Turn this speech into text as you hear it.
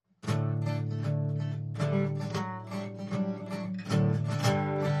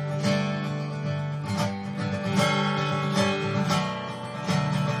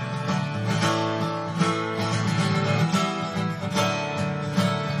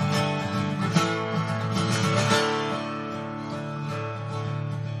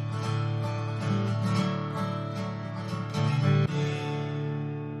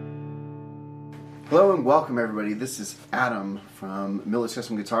Hello and welcome everybody. This is Adam from Miller's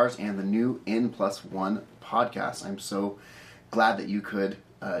Custom Guitars and the new N+1 podcast. I'm so glad that you could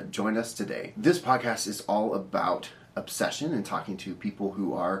join us today. This podcast is all about obsession and talking to people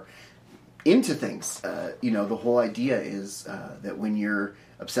who are into things. The whole idea is that when you're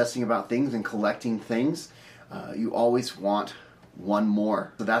obsessing about things and collecting things, you always want one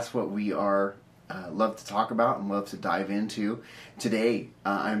more. So that's what we are love to talk about and love to dive into. Today,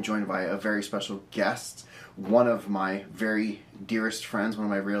 I'm joined by a very special guest, one of my very dearest friends, one of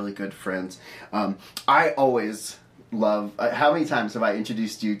my really good friends. I always love, how many times have I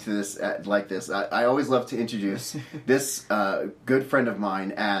introduced you to this like this? I always love to introduce this good friend of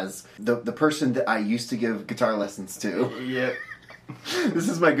mine as the person that I used to give guitar lessons to. Yep. This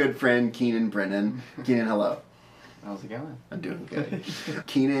is my good friend, Brennan. Cianen, hello. How's it going? I'm doing good.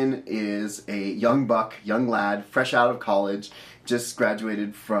 Cianen is a young lad, fresh out of college, just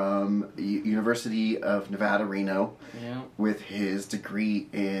graduated from University of Nevada, Reno, with his degree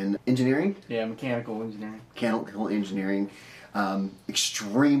in engineering. Yeah, mechanical engineering.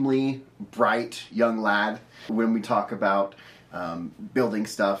 Extremely bright young lad. When we talk about building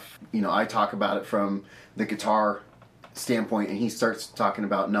stuff, I talk about it from the guitar standpoint, and he starts talking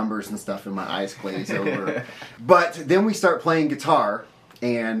about numbers and stuff, and my eyes glaze over. But then we start playing guitar,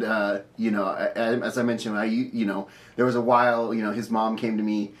 and as I mentioned, there was a while, his mom came to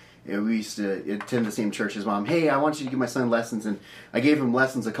me. We used to attend the same church. His mom, hey, I want you to give my son lessons, and I gave him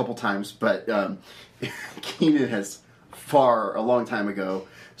lessons a couple times, but Cianen has a long time ago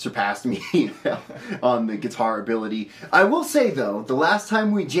surpassed me on the guitar ability. I will say, though, the last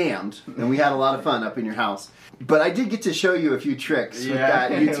time we jammed, and we had a lot of fun up in your house, but I did get to show you a few tricks with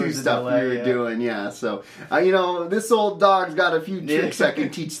that YouTube stuff we were doing. Yeah, so, this old dog's got a few tricks I can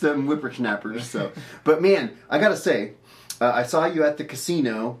teach them whippersnappers. So, but man, I gotta say, I saw you at the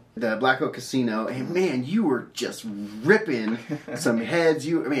casino, the Black Oak Casino, and man, you were just ripping some heads.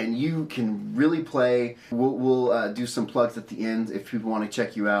 You can really play. We'll do some plugs at the end if people want to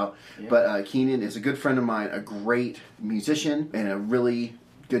check you out. Yeah. But Cianen is a good friend of mine, a great musician, and a really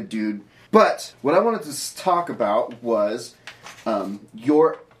good dude. But what I wanted to talk about was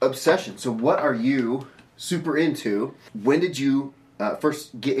your obsession. So what are you super into? When did you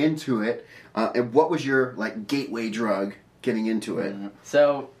first get into it? And what was your gateway drug getting into it?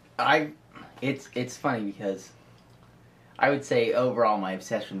 So it's funny because I would say overall my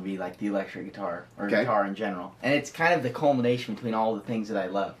obsession would be the electric guitar or guitar in general, and it's kind of the culmination between all the things that I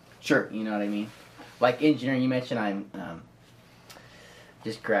love. Sure, you know what I mean. Like engineering, you mentioned I'm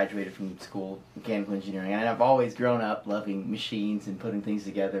just graduated from school, mechanical engineering, and I've always grown up loving machines and putting things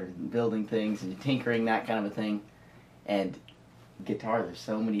together and building things and tinkering, that kind of a thing. And guitar, there's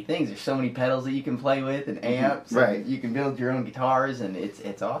so many things. There's so many pedals that you can play with and amps. Right. And you can build your own guitars, and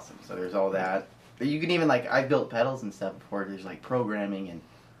it's awesome. So there's all that. But you can even I've built pedals and stuff before. There's programming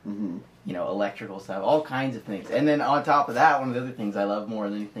and electrical stuff, all kinds of things. And then on top of that, one of the other things I love more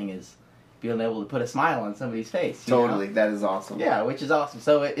than anything is being able to put a smile on somebody's face. Totally, that is awesome. Yeah, which is awesome.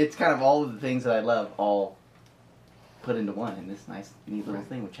 So it's kind of all of the things that I love all put into one in this nice, neat little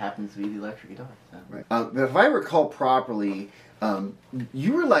thing, which happens to be the electric guitar. So. Right. If I recall properly,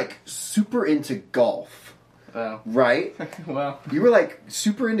 you were super into golf. Well, right? Well, you were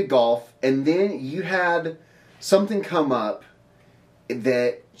super into golf, and then you had something come up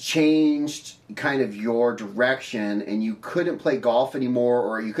that changed kind of your direction, and you couldn't play golf anymore,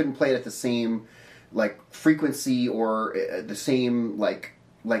 or you couldn't play it at the same frequency or the same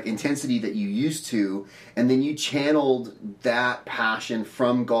intensity that you used to, and then you channeled that passion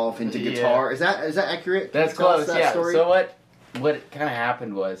from golf into guitar. Is that accurate? That's close. Story? So what kind of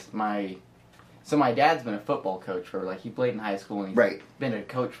happened was my dad's been a football coach for he played in high school, and he's been a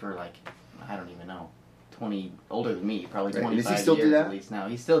coach for I don't even know, 20, older than me, probably 25 years. Does he still do that? At least now.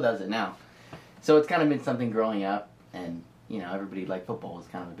 He still does it now. So it's kind of been something growing up, and everybody football was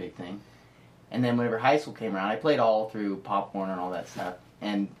kind of a big thing. And then whenever high school came around, I played all through Pop Warner and all that stuff.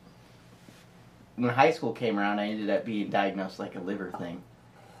 And when high school came around, I ended up being diagnosed a liver thing.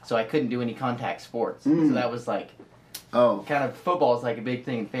 So I couldn't do any contact sports. So that was kind of football is a big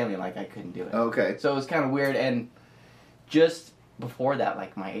thing in family. I couldn't do it. Okay. So it was kind of weird. And just before that,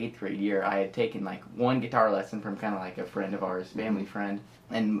 my 8th grade year, I had taken one guitar lesson from kind of a friend of ours, family friend.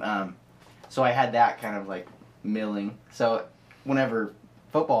 And so I had that kind of milling. So whenever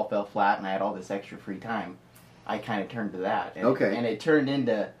football fell flat and I had all this extra free time, I kind of turned to that. And, and it turned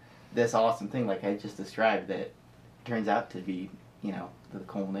into this awesome thing I just described that turns out to be you know, the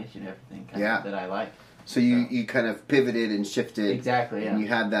culmination of everything that I like. So you kind of pivoted and shifted. Exactly, yeah. And you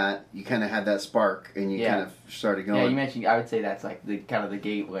kind of had that spark, and you kind of started going. Yeah, you mentioned, I would say that's like the kind of the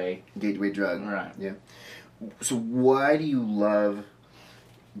gateway. Gateway drug. Right. Yeah. So why do you love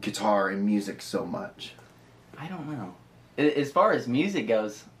guitar and music so much? I don't know. As far as music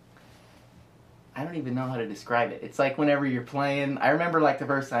goes, I don't even know how to describe it. It's like whenever you're playing, I remember like the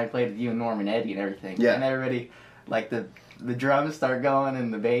first time I played with you and Norm and Eddie and everything. Yeah. And everybody, like the drums start going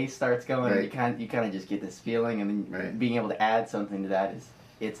and the bass starts going, Right. and you kind of just get this feeling, and then being able to add something to that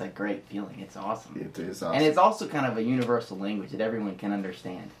it's a great feeling. It's awesome. It is awesome. And it's also kind of a universal language that everyone can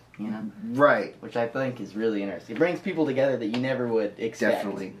understand, you know? Right. Which I think is really interesting. It brings people together that you never would expect.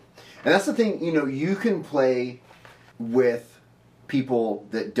 Definitely. And that's the thing, you know, you can play with people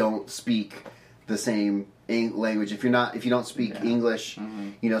that don't speak the same language. If you don't speak English,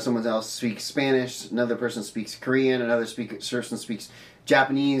 you know, someone else speaks Spanish, another person speaks Korean, another person speaks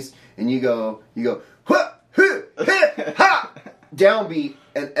Japanese, and you go, "Hua, hu, hit, ha," downbeat,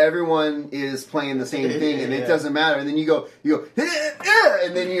 and everyone is playing the same thing, and it doesn't matter. And then you go,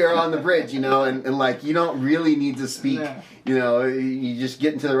 and then you're on the bridge, you know, and like you don't really need to speak. You know, you just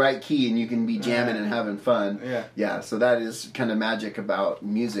get into the right key, and you can be jamming and having fun. Yeah. So that is kind of magic about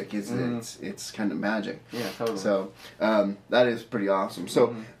music. Is it's kind of magic. Yeah, totally. So that is pretty awesome.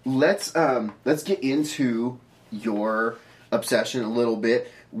 So let's get into your obsession a little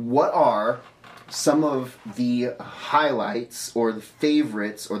bit. What are some of the highlights or the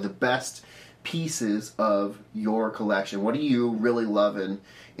favorites or the best pieces of your collection? What do you really love in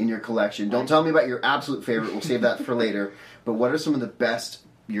your collection? Don't tell me about your absolute favorite. We'll save that for later. But what are some of the best,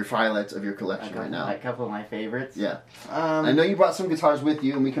 your highlights of your collection right now? A couple of my favorites. Yeah. I know you brought some guitars with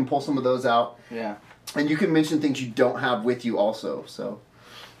you, and we can pull some of those out. Yeah. And you can mention things you don't have with you also. So.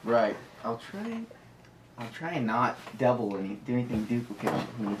 Right. I'll try and not do anything duplicate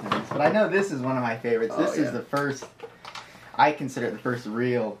many times. But I know this is one of my favorites. This is the first, I consider it the first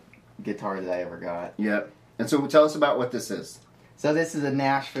real guitar that I ever got. Yep. And so tell us about what this is. So this is a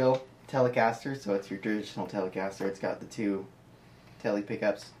Nashville Telecaster. So it's your traditional Telecaster. It's got the two Tele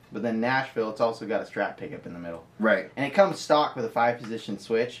pickups. But then Nashville, it's also got a Strat pickup in the middle. Right. And it comes stock with a 5-position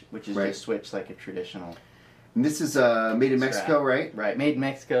switch, which is just switched like a traditional. And this is made in Mexico, right? Right. Made in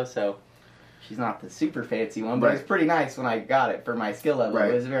Mexico, so she's not the super fancy one, but it's pretty nice when I got it for my skill level.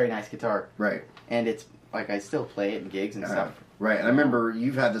 It was a very nice guitar. Right. And it's, like, I still play it in gigs and stuff. Right. And I remember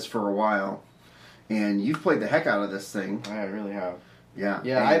you've had this for a while, and you've played the heck out of this thing. I really have. Yeah.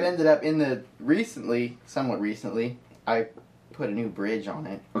 Yeah, I've ended up somewhat recently, I put a new bridge on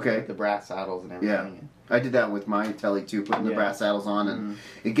it. Okay. With the brass saddles and everything. Yeah. I did that with my Tele too, putting the brass saddles on, and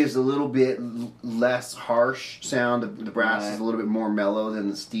it gives a little bit less harsh sound. The brass is a little bit more mellow than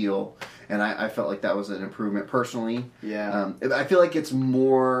the steel, and I felt like that was an improvement personally. Yeah. I feel like it's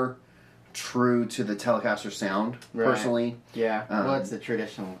more true to the Telecaster sound, personally. Yeah. Well, it's the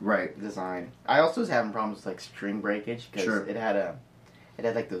traditional design. I also was having problems with like string breakage because it had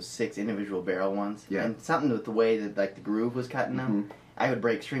like those 6 individual barrel ones. Yeah. And something with the way that like the groove was cutting them, I would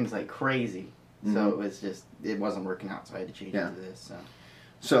break strings like crazy. So it wasn't working out, so I had to change it to this.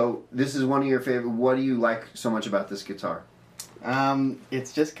 So this is one of your favorite. What do you like so much about this guitar?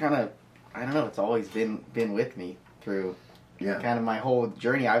 It's just kind of, I don't know, it's always been with me through kind of my whole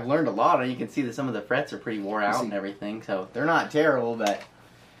journey. I've learned a lot, and you can see that some of the frets are pretty wore out and everything, so they're not terrible, but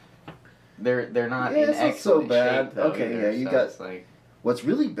they're not in excellent shape, though. Okay, you got... like, what's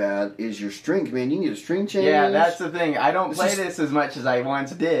really bad is your string. Man, you need a string change. Yeah, that's the thing. I don't play this as much as I once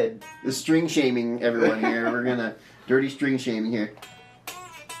did. The string shaming, everyone here. We're gonna dirty string shaming here.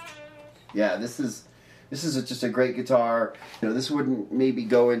 Yeah, this is just a great guitar. You know, this wouldn't maybe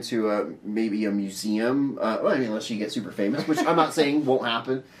go into maybe a museum. Unless you get super famous, which I'm not saying won't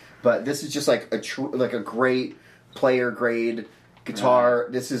happen. But this is just like a great player grade guitar.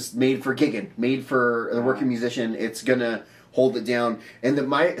 Right. This is made for gigging, made for the working musician. It's gonna hold it down. And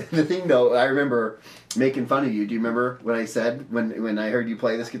the thing though, I remember making fun of you. Do you remember what I said when I heard you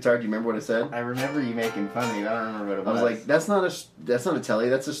play this guitar? Do you remember what I said? I remember you making fun of me. I don't remember what it was. I was like, that's not a Tele,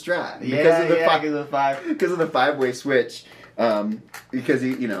 that's a Strat. Because of the 5. Because of the 5-way switch. Because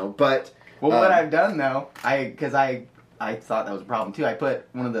but what I've done though, I thought that was a problem too. I put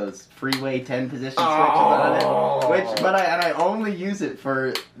one of those freeway 10-position switches on it, but I only use it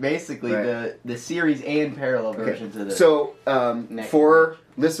for basically the series and parallel versions of this. So for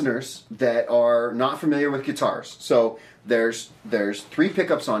listeners that are not familiar with guitars, so there's 3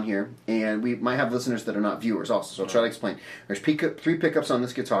 pickups on here, and we might have listeners that are not viewers also. So I'll try to explain. There's 3 pickups on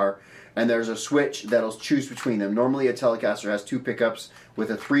this guitar, and there's a switch that'll choose between them. Normally a Telecaster has 2 pickups with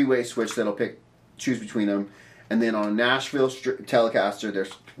a 3-way switch that'll choose between them. and then on a Nashville Telecaster,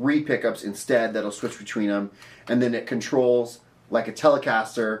 there's 3 pickups instead that'll switch between them, and then it controls like a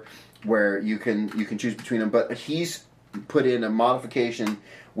Telecaster where you can choose between them. But he's put in a modification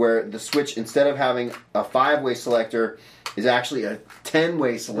where the switch, instead of having a 5-way selector, is actually a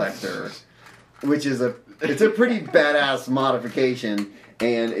 10-way selector, which is it's a pretty badass modification,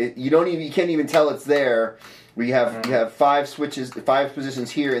 and you can't even tell it's there. Where you have 5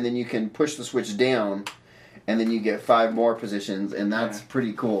 positions here, and then you can push the switch down, and then you get 5 more positions, and that's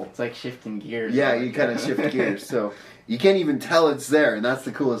pretty cool. It's like shifting gears. Yeah, you kind of shift gears, so you can't even tell it's there, and that's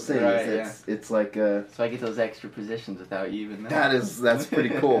the coolest thing. Right, it's like so I get those extra positions without you even knowing. That's pretty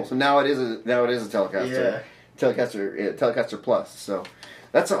cool. So now it is a Telecaster. Yeah. Telecaster Plus. So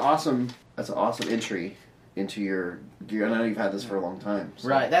that's an awesome entry into your gear. I know you've had this for a long time. So.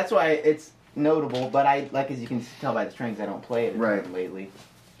 Right. That's why it's notable, but as you can tell by the strings, I don't play it lately.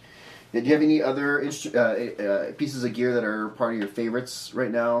 Do you have any other pieces of gear that are part of your favorites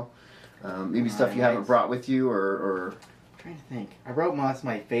right now? Maybe stuff you haven't brought with you, or I'm trying to think. I brought most of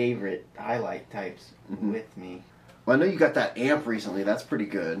my favorite highlight types with me. Well, I know you got that amp recently. That's pretty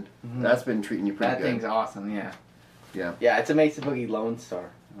good. Mm-hmm. That's been treating you pretty good. That thing's awesome. Yeah. Yeah. Yeah. It's a Mesa Boogie Lone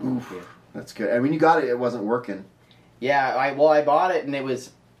Star. Oof, that's good. I mean, you got it. It wasn't working. Yeah. I bought it and it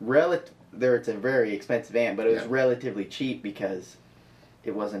was It's a very expensive amp, but it was relatively cheap because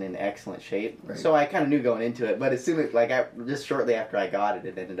it wasn't in excellent shape. Right. So I kind of knew going into it, but as soon as just shortly after I got it,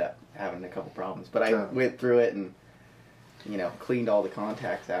 it ended up having a couple problems. But I went through it and cleaned all the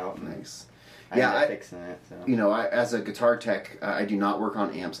contacts out. Nice. I ended up fixing it. So. As a guitar tech, I do not work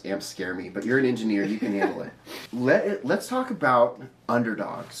on amps. Amps scare me. But you're an engineer; you can handle it. Let's talk about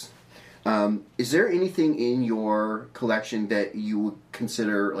underdogs. Is there anything in your collection that you would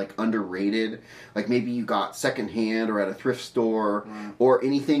consider like underrated? Like maybe you got secondhand or at a thrift store, or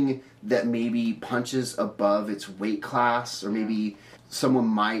anything that maybe punches above its weight class, or maybe someone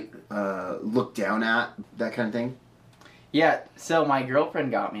might look down at, that kind of thing? Yeah, so my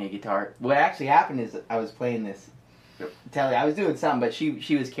girlfriend got me a guitar. What actually happened is I was playing this. I was doing something, but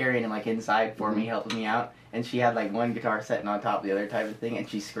she was carrying it inside for me, helping me out. And she had one guitar sitting on top of the other type of thing, and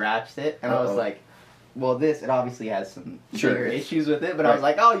she scratched it. And I was like, well, it obviously has some bigger issues with it. But I was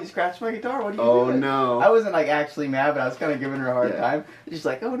like, oh, you scratched my guitar? What are you doing? Oh, no. I wasn't actually mad, but I was kind of giving her a hard time. She's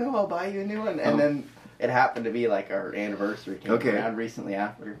like, oh, no, I'll buy you a new one. And then it happened to be our anniversary came around recently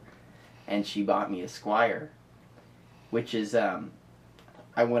after. And she bought me a Squier, which is,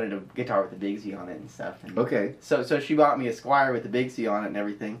 I wanted a guitar with a Bigsby on it and stuff. And So she bought me a Squier with a Bigsby on it and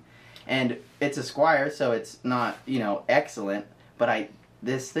everything. And it's a Squier, so it's not, excellent. But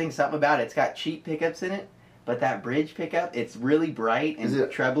something about it, it's got cheap pickups in it. But that bridge pickup, it's really bright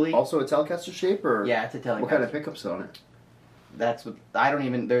and trebly. Also a Telecaster shape, or? Yeah, it's a Telecaster. What kind of pickups on it? That's what,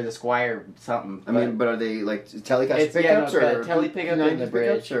 there's a Squier something. But are they Telecaster pickups? It's got a Tele pickup in the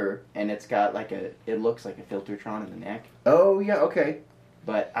bridge. And it's got it looks like a Filtertron in the neck. Oh, yeah, okay.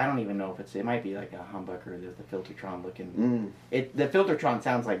 But I don't even know if it might be a humbucker with the Filtertron looking. The Filtertron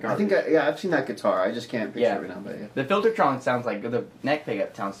sounds like garbage. I've seen that guitar. I just can't picture it right now. But the Filtertron sounds like, the neck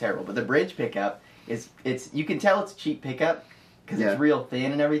pickup sounds terrible, but the bridge pickup you can tell it's a cheap pickup because it's real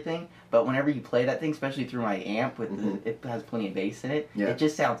thin and everything. But whenever you play that thing, especially through my amp it has plenty of bass in it. Yeah. It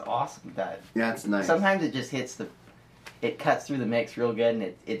just sounds awesome. It's nice. Sometimes it just hits it cuts through the mix real good,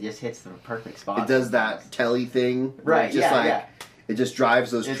 and it just hits the perfect spot. It does that telly thing, right? It just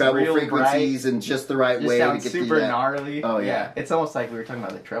drives those treble frequencies in just the right way to get super gnarly. Oh yeah. It's almost like we were talking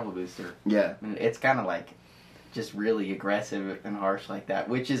about the treble booster. Yeah, and it's kind of just really aggressive and harsh like that,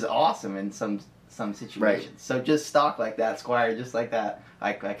 which is awesome in some situations. Right. So just stock like that, Squier, just like that.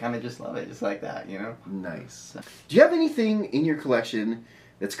 I kind of just love it, just like that, Nice. Do you have anything in your collection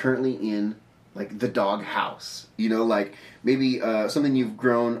that's currently in the dog house? Maybe something you've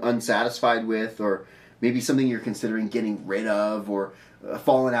grown unsatisfied with, or maybe something you're considering getting rid of, or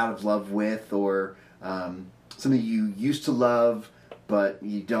fallen out of love with, or something you used to love but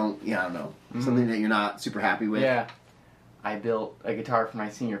you don't. I don't know. Something that you're not super happy with. Yeah, I built a guitar for my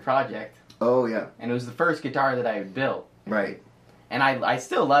senior project. Oh yeah, and it was the first guitar that I built. Right. And I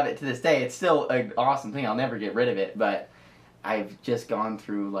still love it to this day. It's still an awesome thing. I'll never get rid of it. But I've just gone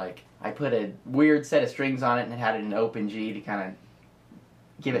through I put a weird set of strings on it and had it in open G to kind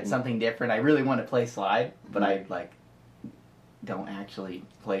of give it something different. I really want to play slide, but I don't actually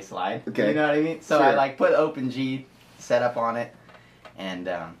play slide. Okay. You know what I mean? So I put open G setup on it, and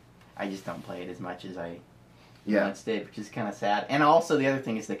I just don't play it as much as I once did, which is kind of sad. And also the other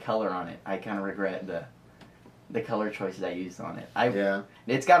thing is the color on it. I kind of regret the color choices I used on it.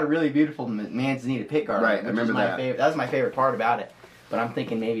 It's got a really beautiful man's needed pickguard. Right, I remember that. That was my favorite part about it. But I'm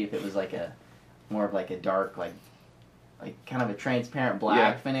thinking maybe if it was a more of like a dark, like kind of a transparent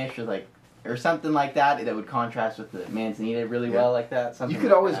black finish, or something like that would contrast with the Manzanita really well, like that. Something you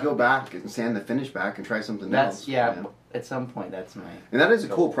could like always that. go back and sand the finish back and try something else. Yeah. At some point, that's my. And that is a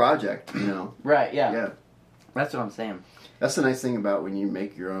cool project, you know. Right. Yeah. Yeah. That's what I'm saying. That's the nice thing about when you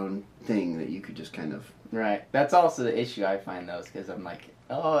make your own thing, that you could just kind of. Right. That's also the issue I find, though, because I'm like,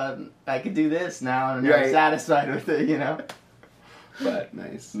 I could do this now, and I'm not satisfied with it, you know. But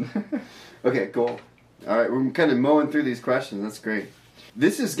nice. Okay, cool. All right, we're kind of mowing through these questions. That's great.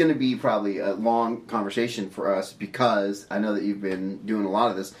 This is going to be probably a long conversation for us because I know that you've been doing a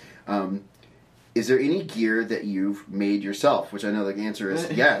lot of this. Is there any gear that you've made yourself? Which I know the answer is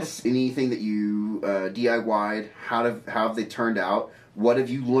yes. Anything that you DIY'd? How have they turned out? What have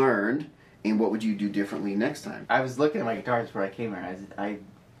you learned? And what would you do differently next time? I was looking at my guitars before I came here. I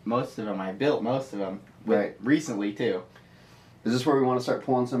built most of them. Right. Recently, too. Is this where we want to start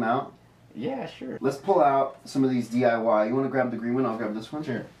pulling some out? Yeah, sure. Let's pull out some of these DIY. You want to grab the green one? I'll grab this one.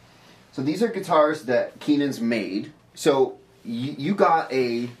 Sure. So these are guitars that Cianen's made. So you got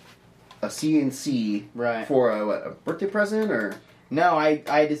a CNC for a birthday present, or? No,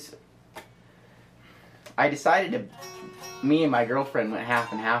 I decided to. Me and my girlfriend went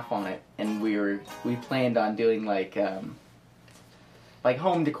half and half on it, and we planned on doing like home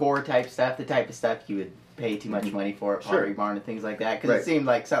decor type stuff, the type of stuff you would pay too much money for at Pottery Barn and things like that, because it seemed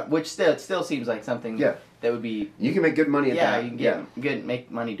like which still seems like something that would be. You can make good money at that. You can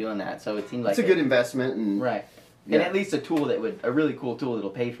make money doing that. So it seemed like it's a good investment, and and at least a really cool tool that'll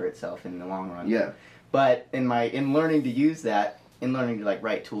pay for itself in the long run. Yeah. But in learning to use that, in learning to like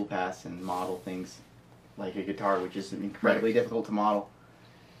write tool paths and model things like a guitar, which is incredibly difficult to model,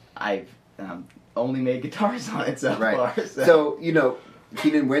 I've only made guitars on it so far. So you know,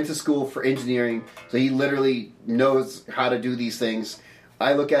 Cianen went to school for engineering, so he literally knows how to do these things.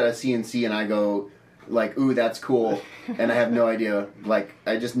 I look at a CNC and I go, like, ooh, that's cool, and I have no idea. Like,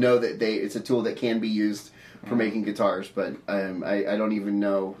 I just know that it's a tool that can be used for making guitars, but I don't even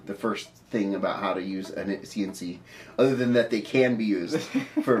know the first thing about how to use a CNC, other than that they can be used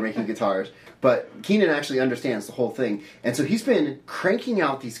for making guitars. But Cianen actually understands the whole thing, and so he's been cranking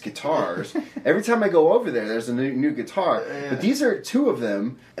out these guitars. Every time I go over there's a new guitar. But these are two of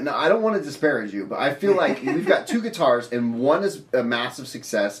them, and I don't want to disparage you, but I feel like we've got two guitars, and one is a massive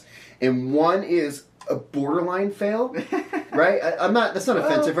success, and one is a borderline fail, right? I'm not. That's not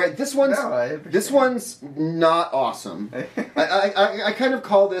offensive, right? This one's not awesome. I kind of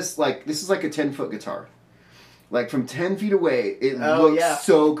call this is like a 10-foot guitar. Like from 10 feet away, it looks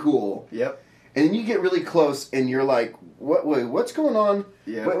so cool. Yep. And then you get really close, and you're like, "What? Wait, what's going on?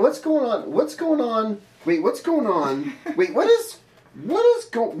 Yeah. Wait, what's going on? What's going on? Wait, what's going on? Wait,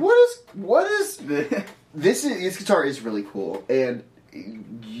 this guitar is really cool, and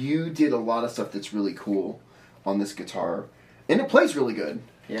you did a lot of stuff that's really cool on this guitar, and it plays really good.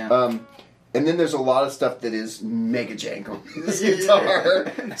 Yeah. And then there's a lot of stuff that is mega jank on this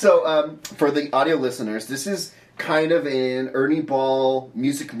guitar. So for the audio listeners, this is kind of an Ernie Ball,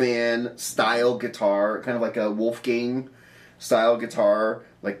 Music Man style guitar, kind of like a Wolfgang style guitar,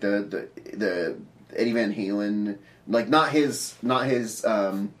 like the Eddie Van Halen, like not his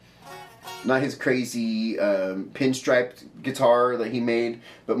crazy pinstriped guitar that he made,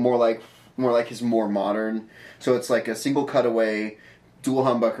 but more like his more modern. So it's like a single cutaway dual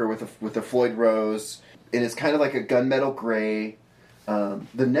humbucker with a Floyd Rose, and it's kind of like a gunmetal gray.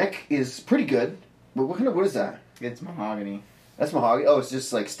 The neck is pretty good. But what is that? It's mahogany. That's mahogany. Oh, it's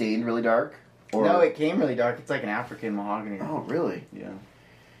just like stained really dark. Or... No, it came really dark. It's like an African mahogany. Oh, really? Yeah.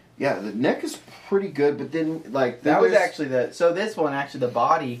 Yeah, the neck is pretty good, but then like that was actually this one actually the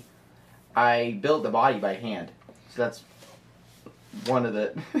body. I built the body by hand. So that's one of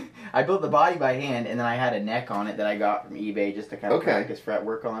the... I built the body by hand, and then I had a neck on it that I got from eBay just to kind of practice fret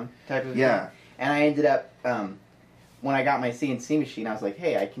work on type of thing. And I ended up, when I got my CNC machine, I was like,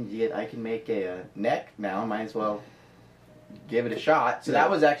 hey, I can make a neck now. Might as well give it a shot. So that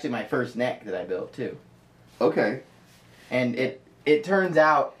was actually my first neck that I built, too. Okay. And it turns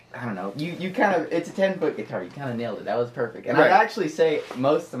out... I don't know. You kind of... It's a 10-foot guitar. You kind of nailed it. That was perfect. And I'd actually say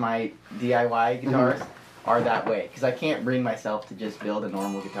most of my DIY guitars are that way. Because I can't bring myself to just build a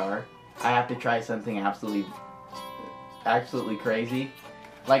normal guitar. I have to try something absolutely crazy.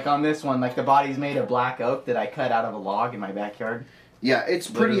 Like on this one, like the body's made of black oak that I cut out of a log in my backyard. Yeah, it's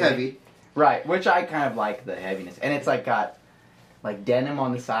pretty heavy. Right, which I kind of like the heaviness. And it's like got like denim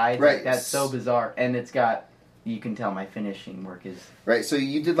on the sides. Right. Like, that's so bizarre. And it's got... You can tell my finishing work is... Right, so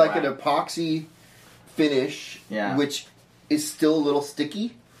you did like an epoxy finish, which is still a little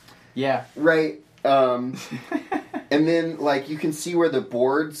sticky. Yeah. Right. And then, like, you can see where the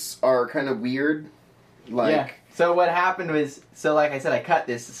boards are kind of weird. Like, yeah. So what happened was, like I said, I cut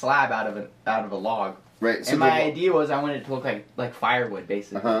this slab out of a log. Right. So and my idea was I wanted it to look like firewood,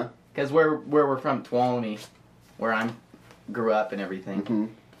 basically. Uh-huh. Because where we're from, Tuolumne, where I grew up and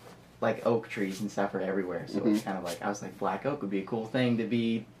everything, like oak trees and stuff are everywhere. So it's kind of like, I was like, black oak would be a cool thing to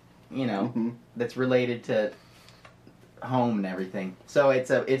be, that's related to home and everything. So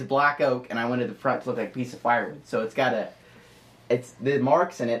it's black oak, and I wanted the front to look like a piece of firewood. So it's the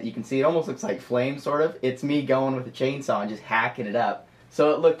marks in it. You can see it almost looks like flame, sort of. It's me going with a chainsaw and just hacking it up,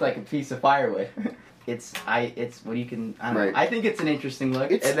 so it looked like a piece of firewood. I don't know. I think it's an interesting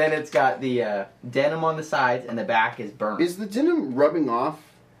look. And then it's got the denim on the sides, and the back is burnt. Is the denim rubbing off?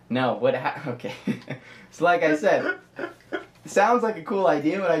 No. Okay. So like I said, it sounds like a cool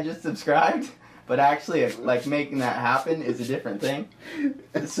idea when I just subscribed, but actually, like, making that happen is a different thing.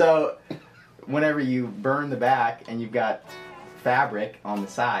 So whenever you burn the back and you've got fabric on the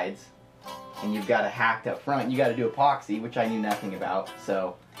sides and you've got a hacked up front, you got to do epoxy, which I knew nothing about.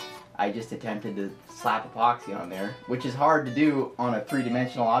 So I just attempted to slap epoxy on there, which is hard to do on a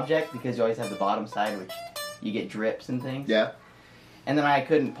three-dimensional object because you always have the bottom side, which you get drips and things. Yeah. And then I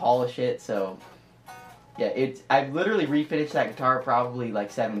couldn't polish it, so yeah, I've literally refinished that guitar probably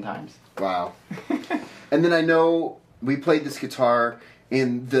like 7 times. Wow. And then I know we played this guitar,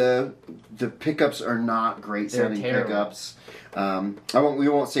 and the pickups are not great sounding pickups. We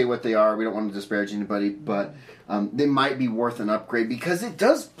won't say what they are. We don't want to disparage anybody, but they might be worth an upgrade because it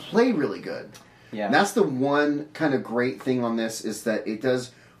does play really good. Yeah. And that's the one kind of great thing on this, is that it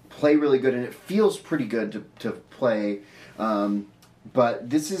does play really good, and it feels pretty good to play. But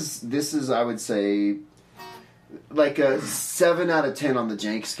this is I would say like a 7 out of 10 on the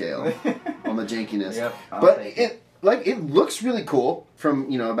jank scale, on the jankiness. Yep, but it looks really cool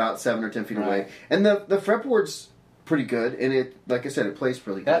from about 7 or 10 feet away, and the fretboard's pretty good, and it, like I said, it plays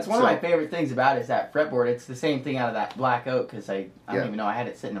really good. That's one of my favorite things about it, is that fretboard. It's the same thing out of that black oak, because I don't even know, I had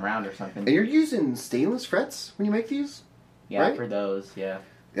it sitting around or something. And you're using stainless frets when you make these? Yeah, right? For those, yeah.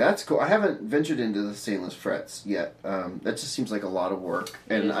 Yeah, that's cool. I haven't ventured into the stainless frets yet. That just seems like a lot of work,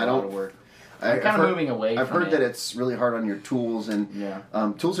 and a lot of work. I'm kind of moving away. I've heard that it's really hard on your tools, and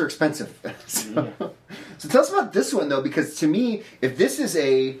tools are expensive. So tell us about this one though, because to me, if this is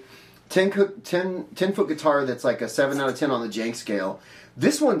a 10-foot guitar that's like a 7 out of 10 on the jank scale,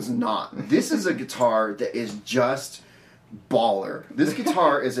 this one's not. This is a guitar that is just baller. This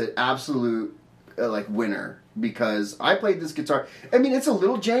guitar is an absolute like winner, because I played this guitar. I mean, it's a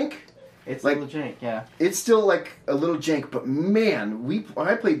little jank. It's like, a little jank, yeah. It's still like a little jank, but man,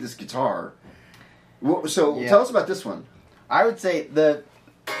 I played this guitar. So tell us about this one. I would say the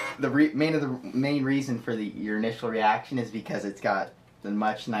main reason for your initial reaction is because it's got the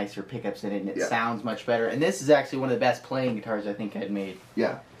much nicer pickups in it, and it sounds much better. And this is actually one of the best playing guitars I think I'd made.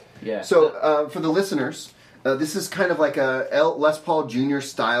 Yeah. Yeah. So for the listeners, this is kind of like a Les Paul Jr.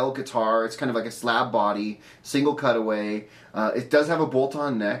 style guitar. It's kind of like a slab body, single cutaway. It does have a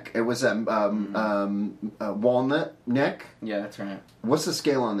bolt-on neck. It was a walnut neck. Yeah, that's right. What's the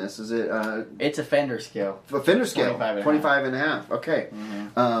scale on this? Is it? It's a Fender scale. A Fender scale. 25 and a half. Okay.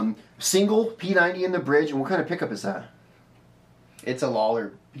 Mm-hmm. Single P90 in the bridge. And what kind of pickup is that? It's a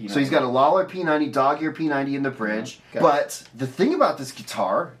Lawler P90. So he's got a Lawler P90, dog ear P90 in the bridge. Okay. But the thing about this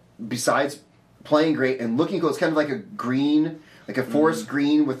guitar, besides playing great and looking cool, it's kind of like a green, like a forest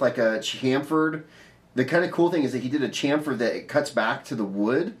green with like a chamfered. The kind of cool thing is that he did a chamfer that it cuts back to the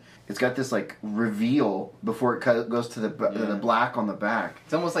wood. It's got this like reveal before it goes to the black on the back.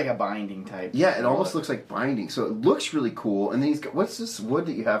 It's almost like a binding type. Yeah, it almost looks like binding. So it looks really cool. And then he's got, what's this wood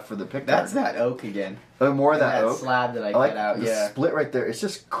that you have for the pickup? That's that oak again. Oh, more of that oak? Slab that I like cut out. The split right there. It's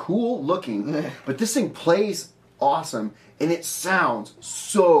just cool looking. But this thing plays awesome, and it sounds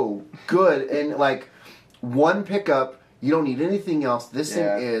so good. And like one pickup, you don't need anything else. This thing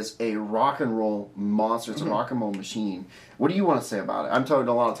is a rock and roll monster. It's a rock and roll machine. What do you want to say about it? I'm talking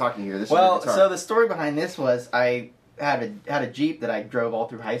a lot of talking here. So the story behind this was I had a Jeep that I drove all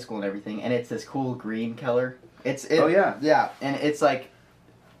through high school and everything, and it's this cool green color. Yeah, and it's like,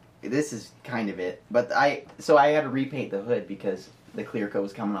 this is kind of it. But I had to repaint the hood because the clear coat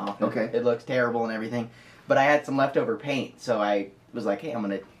was coming off. And it looks terrible and everything. But I had some leftover paint, so I was like, hey, I'm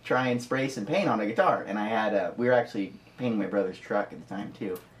gonna try and spray some paint on a guitar. And I had we were actually painting my brother's truck at the time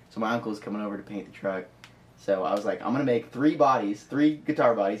too. So my uncle was coming over to paint the truck. So I was like, I'm gonna make 3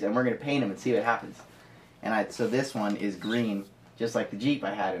 guitar bodies, and we're gonna paint them and see what happens. And so this one is green, just like the Jeep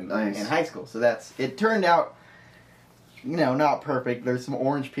I had in high school. So it turned out, not perfect. There's some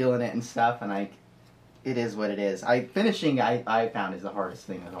orange peel in it and stuff, and it is what it is. Finishing I found is the hardest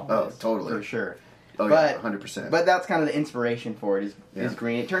thing at all. Oh, totally. For sure. Oh, but, yeah, 100%. But that's kind of the inspiration for it is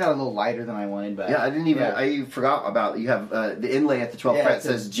green. It turned out a little lighter than I wanted, but... Yeah, I didn't even... I forgot about... You have the inlay at the 12th fret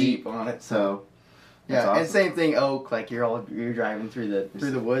says Jeep on it, so... Yeah, awesome. and same thing, oak. Like you're driving through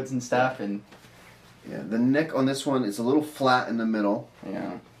the woods and stuff, and the neck on this one is a little flat in the middle.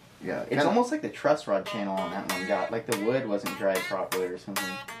 Yeah, it's almost like the truss rod channel on that one got like the wood wasn't dried properly or something.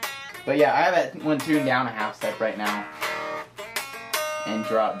 But yeah, I have that one tuned down a half step right now, and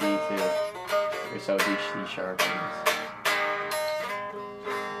drop D too, or so D sharp.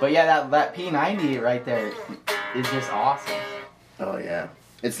 But yeah, that P90 right there is just awesome. Oh yeah,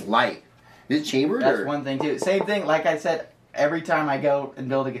 it's light. Is it chambered? That's one thing too. Same thing, like I said, every time I go and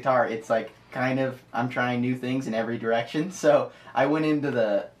build a guitar, it's like kind of I'm trying new things in every direction. So I went into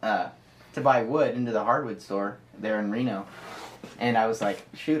the to buy wood into the hardwood store there in Reno, and I was like,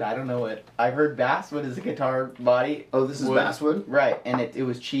 shoot, I don't know what I've heard. Basswood is a guitar body. Oh, this is basswood, right? And it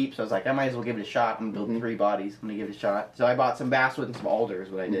was cheap, so I was like, I might as well give it a shot. I'm gonna build 3 bodies. I'm gonna give it a shot. So I bought some basswood and some alder is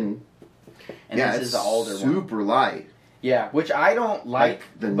what I did. And this is the alder one. Super light. Yeah, which I don't like.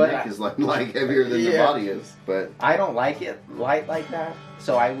 The neck is like heavier than the body is, but I don't like it light like that.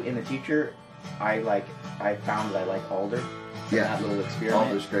 So in the future, I found that I like alder. Yeah, that little experiment.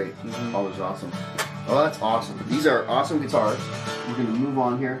 Alder's great. Alder's awesome. Oh, that's awesome. These are awesome guitars. We're gonna move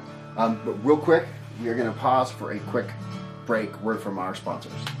on here, but real quick, we are gonna pause for a quick break. Word from our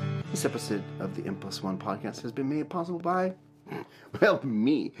sponsors. This episode of the M+1 podcast has been made possible by, well,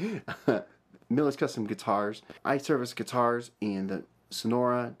 me. Miller's Custom Guitars. I service guitars in the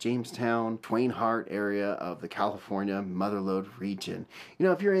Sonora, Jamestown, Twain Harte area of the California Motherlode region. You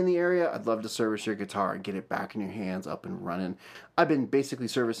know, if you're in the area, I'd love to service your guitar and get it back in your hands, up and running. I've been basically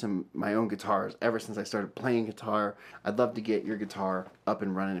servicing my own guitars ever since I started playing guitar. I'd love to get your guitar up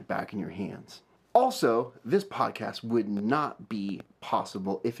and running and back in your hands. Also, this podcast would not be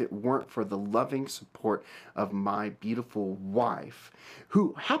possible if it weren't for the loving support of my beautiful wife,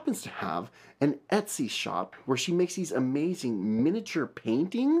 who happens to have an Etsy shop where she makes these amazing miniature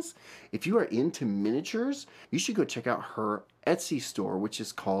paintings. If you are into miniatures, you should go check out her Etsy store, which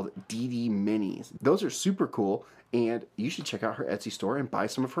is called DD Minis. Those are super cool, and you should check out her Etsy store and buy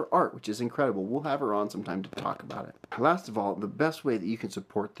some of her art, which is incredible. We'll have her on sometime to talk about it. Last of all, the best way that you can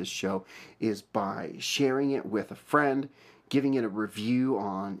support this show is by sharing it with a friend, giving it a review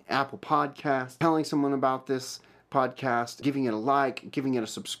on Apple Podcasts, telling someone about this podcast, giving it a like, giving it a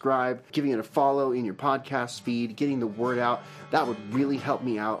subscribe, giving it a follow in your podcast feed, getting the word out. That would really help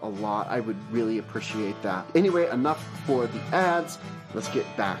me out a lot. I would really appreciate that. Anyway, enough for the ads. Let's get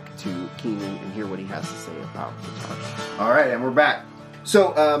back to Cianen and hear what he has to say about guitars. All right, and we're back.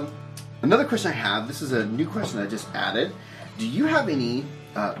 So, another question I have, this is a new question I just added. Do you have any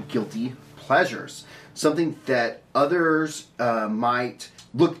guilty pleasures? Something that others might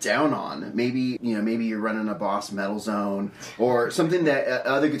look down on. Maybe you're running a Boss Metal Zone, or something that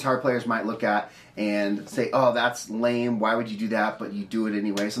other guitar players might look at and say, oh, that's lame, why would you do that? But you do it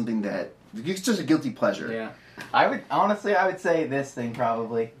anyway. Something that, it's just a guilty pleasure. Yeah. I would say this thing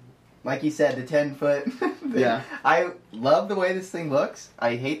probably. Like you said, the 10-foot. Yeah. I love the way this thing looks.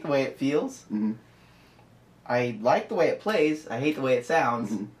 I hate the way it feels. Mm-hmm. I like the way it plays. I hate the way it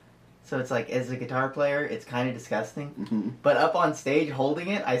sounds. Mm-hmm. So it's like, as a guitar player, it's kind of disgusting. Mm-hmm. But up on stage holding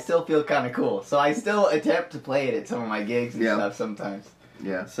it, I still feel kind of cool. So I still attempt to play it at some of my gigs and stuff sometimes.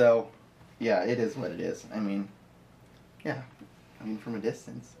 Yeah. So, yeah, it is what it is. I mean, from a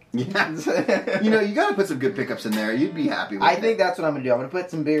distance. Yeah. You got to put some good pickups in there. You'd be happy with it. I think that's what I'm going to do. I'm going to put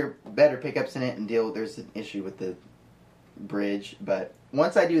some better pickups in it and deal with, there's an issue with the bridge. But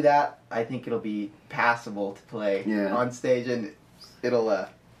once I do that, I think it'll be passable to play on stage, and it'll...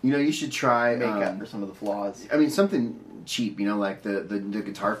 you should try... make up for some of the flaws. I mean, something cheap, like the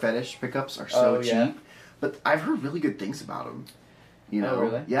Guitar Fetish pickups are so cheap. But I've heard really good things about them. Oh,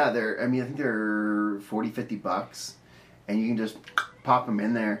 really? Yeah, I think they're $40-$50. And you can just pop them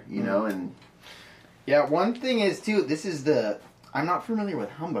in there, and... Yeah, one thing is, too, I'm not familiar with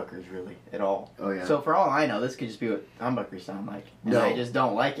humbuckers, really, at all. Oh, yeah. So, for all I know, this could just be what humbuckers sound like. And I just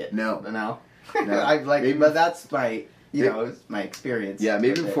don't like it. No. But that's my... it's my experience. Yeah,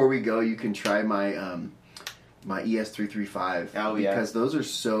 maybe before we go, you can try my my ES335. Oh, yeah. Because those are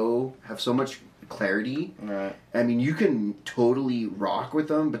have so much clarity. Right. I mean, you can totally rock with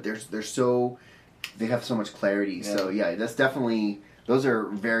them, but they have so much clarity. Yeah. So, yeah, that's definitely... Those are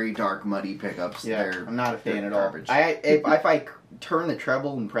very dark, muddy pickups. Yeah, I'm not a fan at all. If I turn the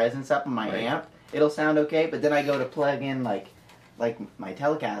treble and presence up on my amp, it'll sound okay, but then I go to plug in, like my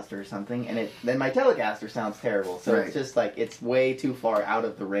Telecaster or something, and then my Telecaster sounds terrible. So it's just like, it's way too far out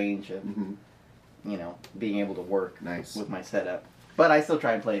of the range of, being able to work with my setup. But I still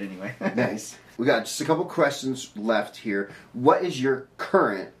try and play it anyway. Nice. We got just a couple questions left here. What is your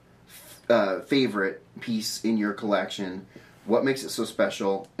current favorite piece in your collection? What makes it so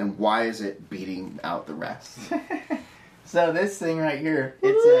special, and why is it beating out the rest? So this thing right here,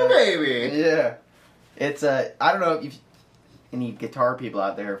 baby. Yeah, it's a. I don't know if any guitar people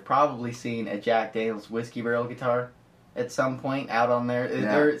out there have probably seen a Jack Daniel's whiskey barrel guitar at some point out on there. Yeah.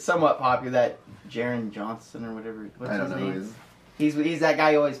 They're somewhat popular. That Jaron Johnson or whatever. What's I don't his know name? who it is. He's that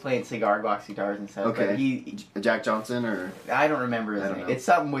guy always playing cigar box guitars and stuff. Okay. But he Jack Johnson or I don't remember his I don't name. know. It's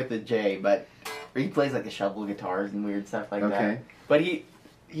something with a J, but he plays like the shovel guitars and weird stuff like that. Okay. But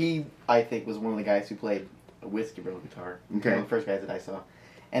he I think was one of the guys who played a whiskey barrel guitar. Okay. One of the first guys that I saw.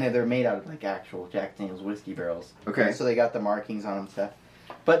 And they're made out of like actual Jack Daniel's whiskey barrels. Okay. So they got the markings on them and stuff.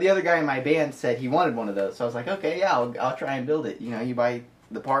 But the other guy in my band said he wanted one of those. So I was like, okay, yeah, I'll try and build it. You know, you buy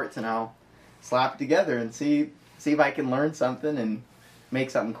the parts and I'll slap it together and see if I can learn something and make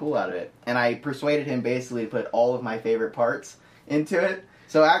something cool out of it. And I persuaded him basically to put all of my favorite parts into it.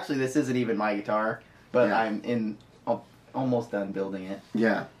 So actually, this isn't even my guitar, but Yeah. I'm almost done building it.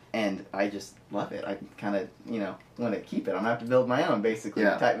 yeah. And I just love it. I kind of, want to keep it. I'm going to have to build my own, basically,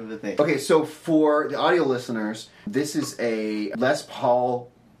 Yeah. type of a thing. Okay, so for the audio listeners, this is a Les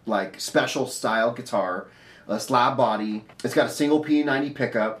Paul like special style guitar, a slab body. It's got a single P90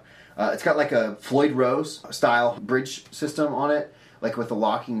 pickup. It's got like a Floyd Rose style bridge system on it, like with a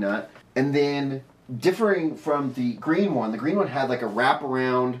locking nut. And then differing from the green one had like a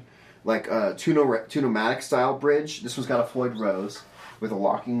wraparound, like a Tunomatic style bridge. This one's got a Floyd Rose with a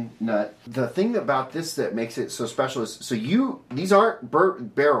locking nut. The thing about this that makes it so special is, these aren't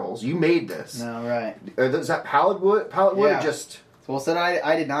barrels. You made this. No, right. Is that pallet wood Yeah. or just... Well, so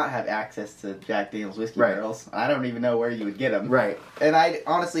I did not have access to Jack Daniel's whiskey Right. barrels. I don't even know where you would get them. Right. And I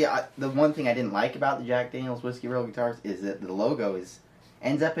honestly, the one thing I didn't like about the Jack Daniel's whiskey barrel guitars is that the logo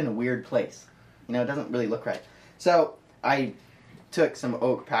ends up in a weird place. It doesn't really look right. So I took some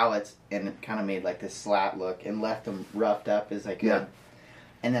oak pallets and kind of made like this slat look and left them roughed up as I could. Yeah.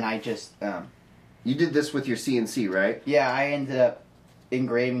 And then I just, You did this with your CNC, right? yeah, I ended up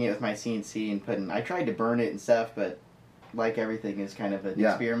engraving it with my CNC and I tried to burn it and stuff, but like everything is kind of an Yeah.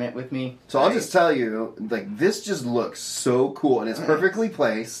 experiment with me. So I'll just tell you, like, this just looks so cool, and it's perfectly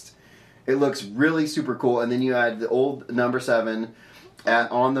placed. It looks really super cool, and then you add the old number 7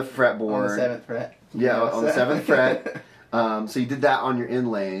 on the fretboard. On the 7th fret. Yeah, on the 7th fret. So you did that on your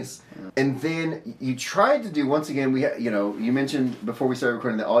inlays. And then you tried to do, once again, you mentioned before we started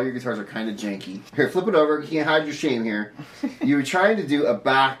recording that all your guitars are kind of janky. Here, flip it over. You can't hide your shame here. You were trying to do a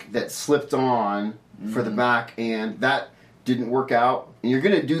back that slipped on for the back, and that didn't work out. And you're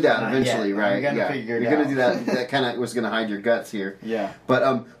going to do that eventually, yet. right? I'm going to figure it You're going to out. do that. That kind of was going to hide your guts here. Yeah.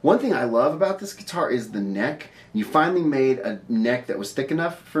 But one thing I love about this guitar is the neck. You finally made a neck that was thick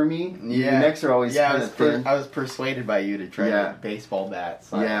enough for me. Yeah. Your necks are always kind of thin. I was persuaded by you to try Yeah. baseball bats.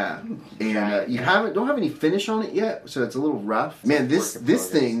 Yeah, and Trying. you don't have any finish on it yet, so it's a little rough. Man, this Work in progress.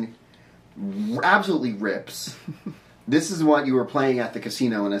 thing absolutely rips. This is what you were playing at the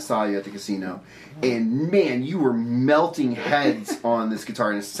casino when I saw you at the casino, and man, you were melting heads on this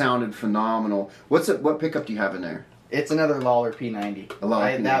guitar, and it sounded phenomenal. What pickup do you have in there? It's another Lawler P90. A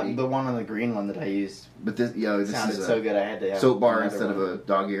Lawler P90. The one on the green one that I used But this sounded is so a good. I had to have soap bar another instead one. of a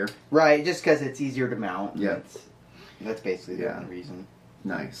dog ear. Right, just because it's easier to mount. Yeah. That's basically the Yeah. only reason.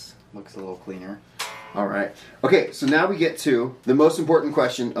 Nice. Looks a little cleaner. All right. Okay, so now we get to the most important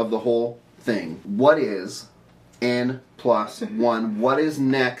question of the whole thing. What is N+1? What is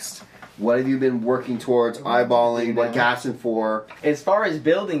next? What have you been working towards, eyeballing, what gassing for? As far as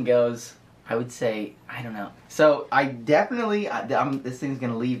building goes, I would say, I don't know. So I definitely, this thing's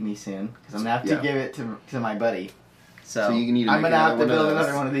going to leave me soon because I'm going to have to give it to my buddy. So you need to I'm make going to have to another one of build those.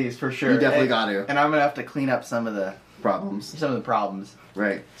 another one of these for sure. You definitely got to. And I'm going to have to clean up some of the Problems. problems.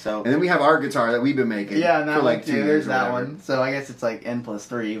 Right. So And then we have our guitar that we've been making. yeah, and that for one like 2 too. years There's or that whatever. one. So I guess it's like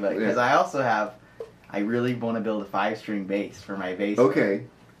N+3, but because Yeah. I also have, I really want to build a 5-string bass for my bass. Okay.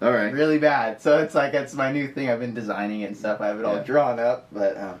 All right. Really bad. So it's like, it's my new thing. I've been designing it and stuff. I have it all Yeah. drawn up,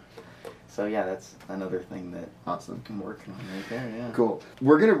 but so yeah, that's another thing that Awesome. I'm working on right there. Yeah. Cool.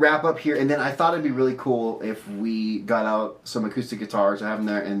 We're going to wrap up here, and then I thought it'd be really cool if we got out some acoustic guitars, I have them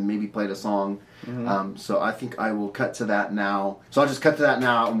there, and maybe played a song. Mm-hmm. So I think I will cut to that now. So I'll just cut to that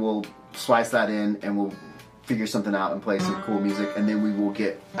now, and we'll splice that in, and we'll figure something out and play some cool music, and then we will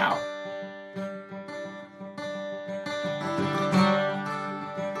get out.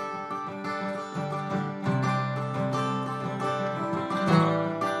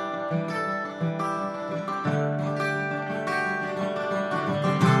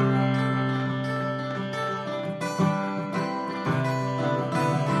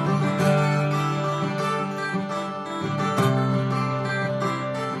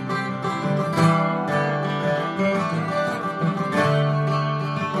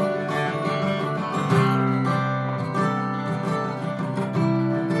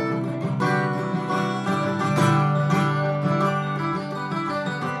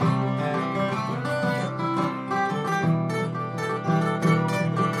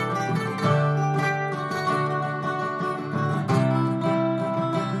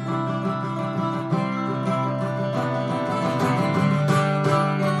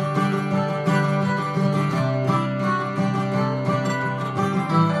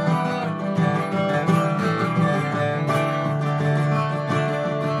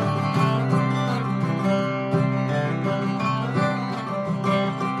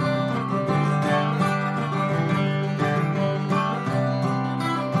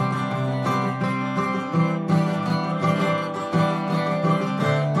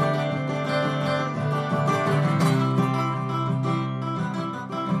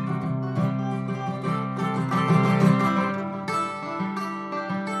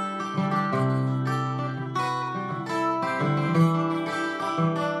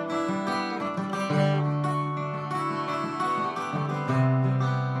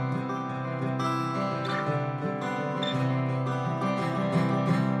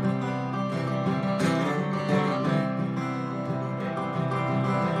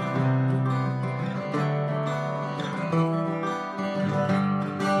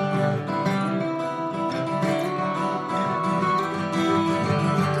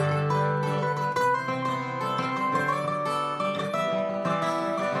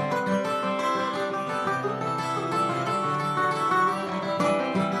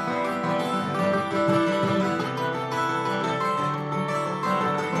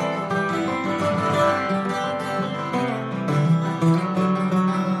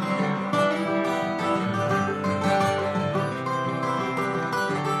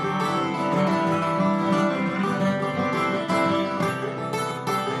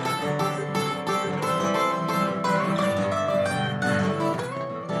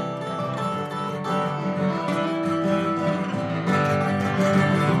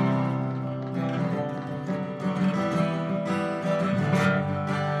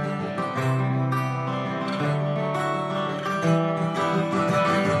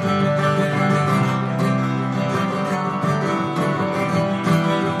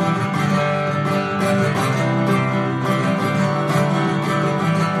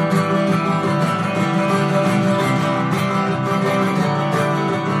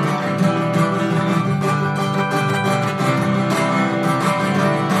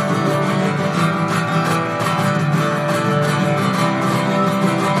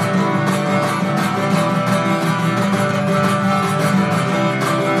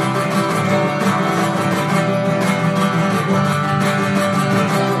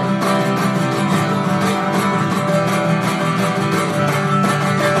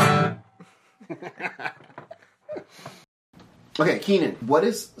 Okay, Keenan, what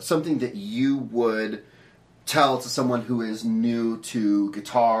is something that you would tell to someone who is new to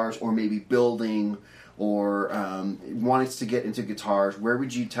guitars or maybe building or wants to get into guitars? Where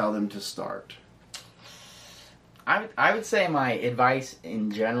would you tell them to start? I would say my advice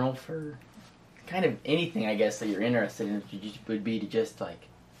in general for kind of anything, I guess, that you're interested in would be to just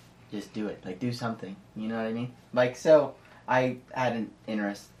do it. Like, do something. You know what I mean? Like, so I had an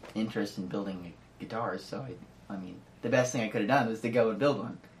interest in building guitars, so I mean, the best thing I could have done was to go and build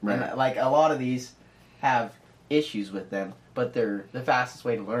one. Right. And, like, a lot of these have issues with them, but the fastest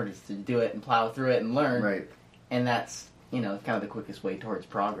way to learn is to do it and plow through it and learn. Right. And that's, kind of the quickest way towards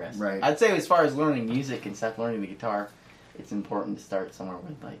progress. Right. I'd say as far as learning music and stuff, learning the guitar, it's important to start somewhere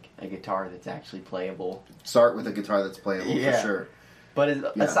with, like, a guitar that's actually playable. Start with a guitar that's playable, Yeah. for sure. But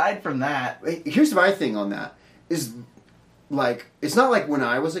aside from that... Here's my thing on that. Is, like, it's not like when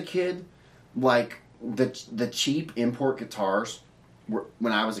I was a kid, like, the cheap import guitars,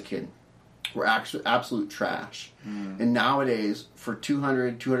 when I was a kid, were actually absolute trash. And nowadays, for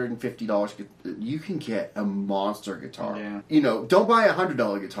 $200, $250, you can get a monster guitar. Yeah. Don't buy a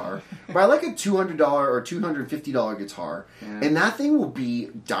 $100 guitar. Buy like a $200 or $250 guitar, and that thing will be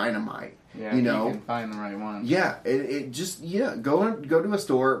dynamite. Yeah, you can find the right one. Yeah, it just go to a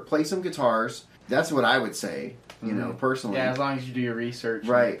store, play some guitars. That's what I would say. Personally. Yeah, as long as you do your research,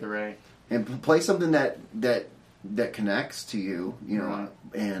 right? And play something that connects to you, right.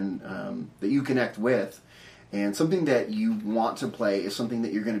 and that you connect with, and something that you want to play is something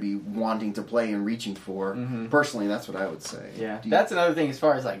that you're going to be wanting to play and reaching for. Personally, that's what I would say. Yeah, that's another thing as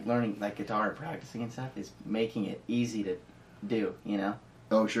far as like learning like guitar and practicing and stuff is making it easy to do.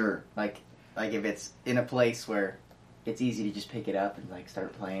 Oh, sure. Like if it's in a place where it's easy to just pick it up and like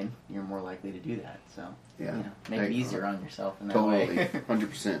start playing, you're more likely to do that. So make it easier on yourself in that way. Totally,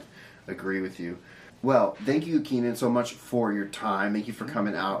 100% agree with you. Well, thank you, Keenan, so much for your time. Thank you for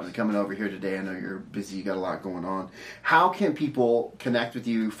coming out and coming over here today. I know you're busy. You got a lot going on. How can people connect with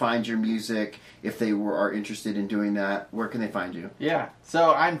you, find your music, if they are interested in doing that? Where can they find you? Yeah.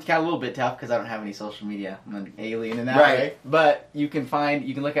 So I'm kind of a little bit tough because I don't have any social media. I'm an alien in that way. But you can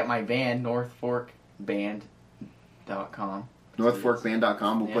look at my band, NorthForkBand.com.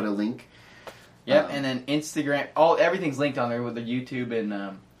 NorthForkBand.com. We'll put a link. Yep. And then Instagram. Everything's linked on there with the YouTube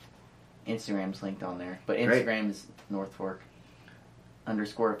and... Instagram's linked on there, but Instagram is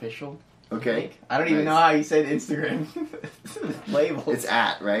NorthFork_official. Okay. I don't even know how you say the Instagram label. It's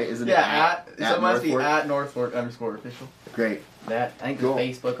at, right? Isn't it? Yeah, at so it must be at NorthFork_official. Great. I think cool.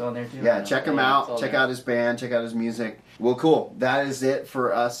 there's Facebook on there too. Yeah, check him out. Check out his band. Check out his music. Well, cool. That is it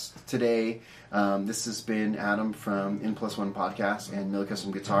for us today. This has been Adam from N+1 Podcast and Millie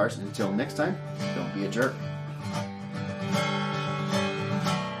Custom Guitars. And until next time, don't be a jerk.